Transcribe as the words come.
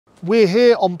We're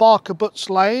here on Barker Butts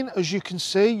Lane. As you can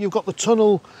see, you've got the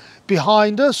tunnel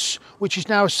behind us, which is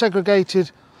now a segregated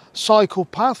cycle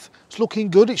path. It's looking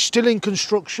good. It's still in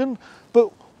construction,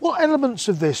 but what elements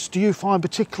of this do you find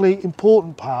particularly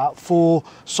important, Pat, for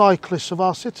cyclists of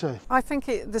our city? I think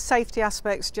the safety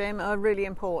aspects, Jim, are really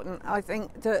important. I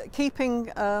think that keeping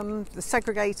the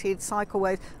segregated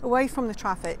cycleways away from the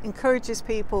traffic encourages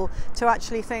people to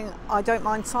actually think, I don't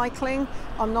mind cycling,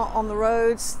 I'm not on the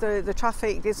roads, the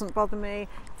traffic doesn't bother me.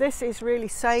 This is really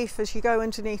safe as you go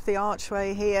underneath the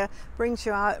archway here, brings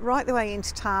you out right the way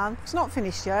into town. It's not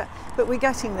finished yet, but we're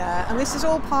getting there. And this is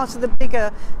all part of the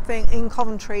bigger thing in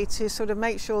Coventry to sort of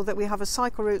make sure that we have a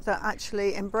cycle route that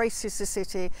actually embraces the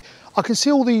city. I can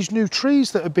see all these new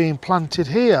trees that are being planted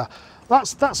here.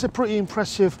 That's a pretty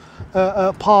impressive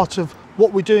part of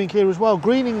what we're doing here as well,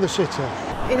 greening the city.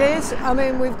 It is. I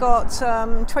mean, we've got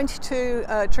 22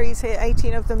 trees here,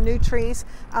 18 of them new trees,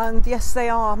 and yes, they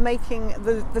are making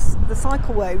the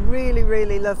cycleway really,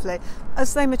 really lovely.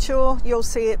 As they mature, you'll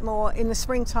see it more. In the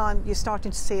springtime, you're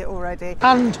starting to see it already.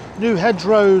 And new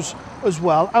hedgerows as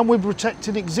well, and we're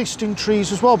protecting existing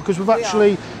trees as well, because we've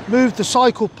actually moved the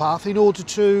cycle path in order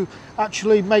to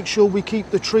actually make sure we keep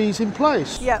the trees in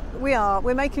place. Yeah, we are.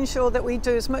 We're making sure that we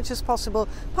do as much as possible.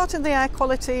 Part of the air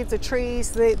quality, the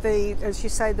trees, the as you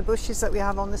say, the bushes that we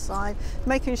have on the side,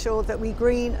 making sure that we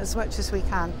green as much as we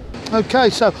can. Okay,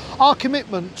 so our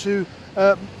commitment to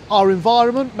our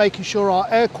environment, making sure our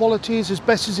air quality is as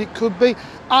best as it could be,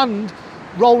 and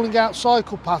rolling out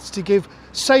cycle paths to give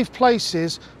safe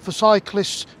places for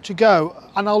cyclists to go.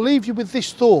 And I'll leave you with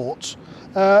this thought.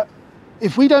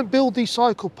 If we don't build these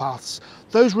cycle paths,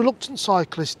 those reluctant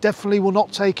cyclists definitely will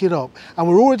not take it up. And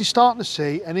we're already starting to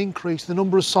see an increase in the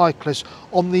number of cyclists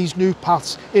on these new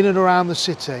paths in and around the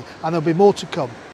city, and there'll be more to come.